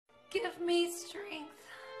Give me strength.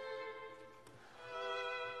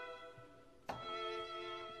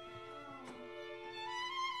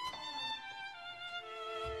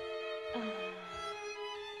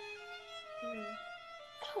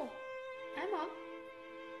 Oh, hi, Mom.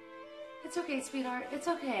 It's okay, sweetheart. It's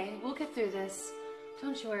okay. We'll get through this.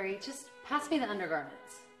 Don't you worry. Just pass me the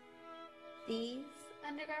undergarments. These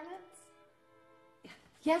undergarments?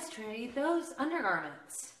 Yes, Trinity, those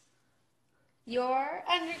undergarments. Your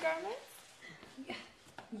undergarments?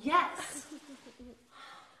 Yes.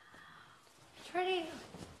 Trinity,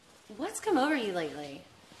 what's come over you lately?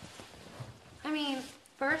 I mean,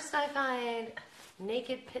 first I find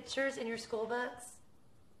naked pictures in your school books.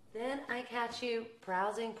 Then I catch you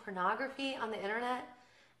browsing pornography on the internet.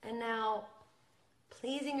 And now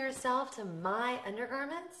pleasing yourself to my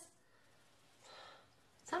undergarments?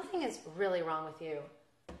 Something is really wrong with you.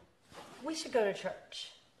 We should go to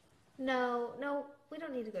church. No, we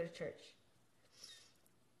don't need to go to church.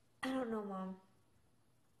 I don't know, Mom.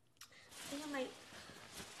 I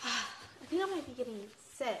think I might be getting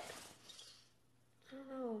sick. I don't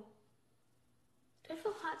know. Do I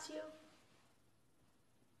feel hot to you?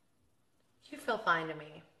 You feel fine to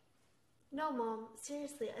me. No, Mom.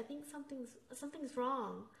 Seriously, I think something's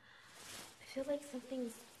wrong. I feel like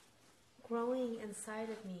something's growing inside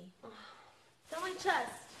of me. Feel my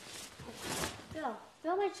chest.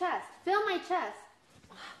 Feel my chest. Feel my chest.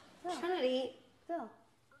 Feel. Trinity. Feel.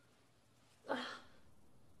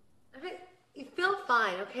 I mean, you feel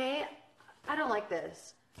fine, okay? I don't like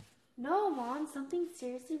this. No, Mom, something's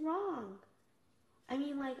seriously wrong. I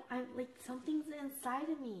mean, something's inside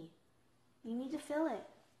of me. You need to feel it.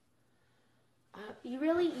 You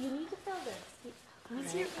need to feel this. Let me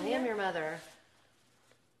see your I am your mother.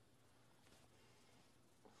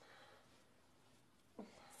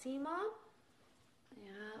 See, Mom?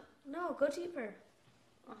 Yeah. No, go deeper.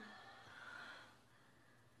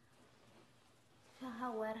 Feel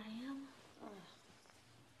how wet I am?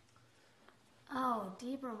 Oh,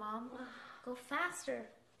 deeper, Mom. Go faster.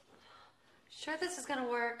 Sure this is gonna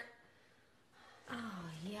work? Oh,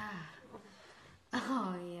 yeah.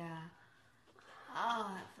 Oh, yeah.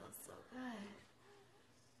 Oh, that feels so good.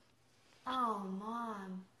 Oh,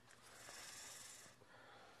 Mom.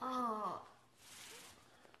 Oh.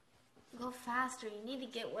 Go faster. You need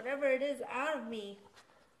to get whatever it is out of me.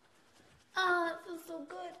 Oh, that feels so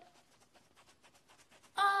good.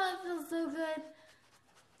 Oh, it feels so good.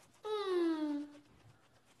 Mmm.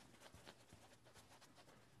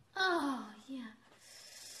 Oh, yeah.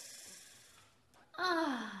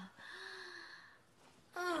 Ah.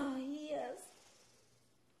 Oh, yes.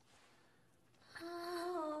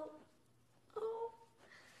 Oh. Oh.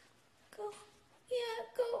 Go. Yeah,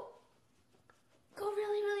 go. Go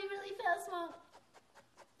really, really, really fast, Mom.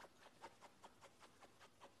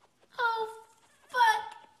 Oh, fuck.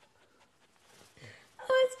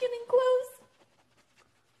 Oh, it's getting close.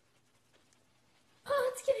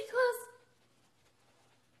 Oh, it's getting close.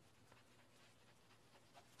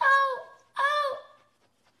 Oh, oh,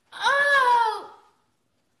 oh.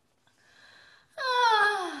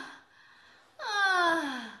 Ah,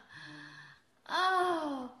 ah,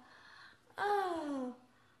 oh, oh,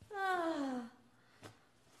 oh.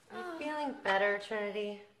 Are you feeling better,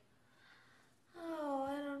 Trinity? Oh,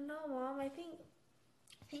 I don't know, Mom. I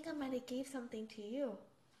think I might have gave something to you.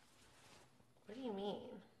 What do you mean?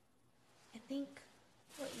 I think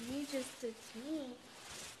what you just did to me,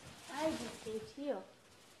 I just gave to you.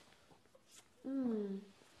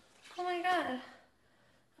 Oh my God.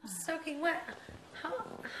 I'm soaking wet.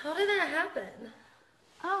 How did that happen?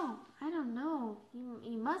 Oh, I don't know.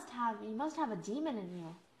 You must have a demon in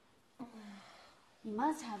you. You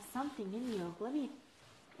must have something in you. Let me.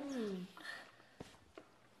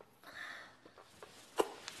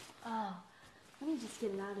 Oh, let me just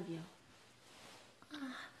get it out of you.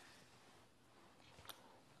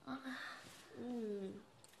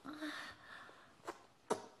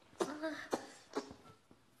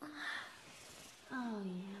 Oh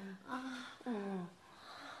yeah.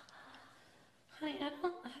 Honey, I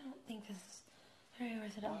don't think this is very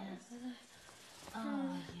worth it all.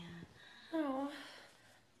 Oh yeah. Oh.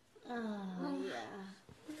 Oh yeah.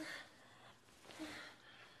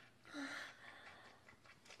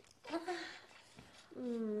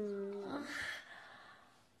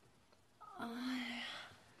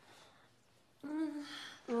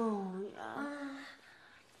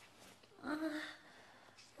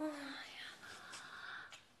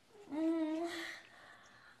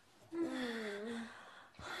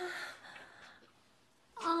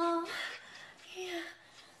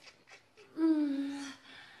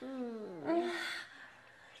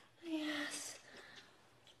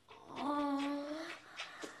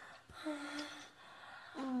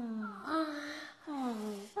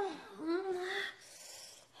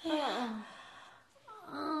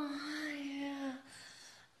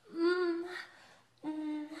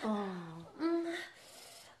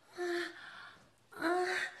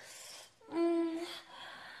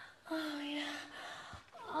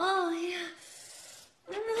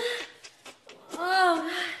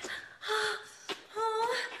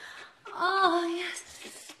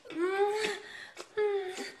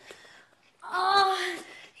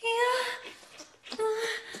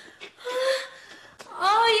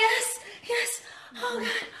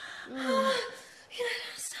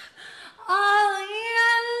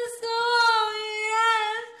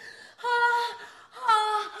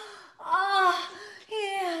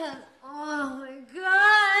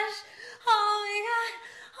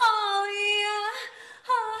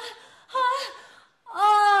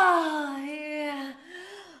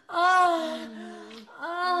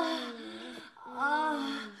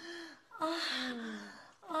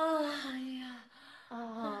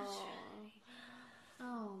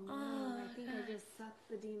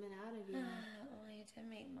 demon out of you. Only to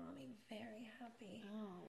make mommy very happy. Oh,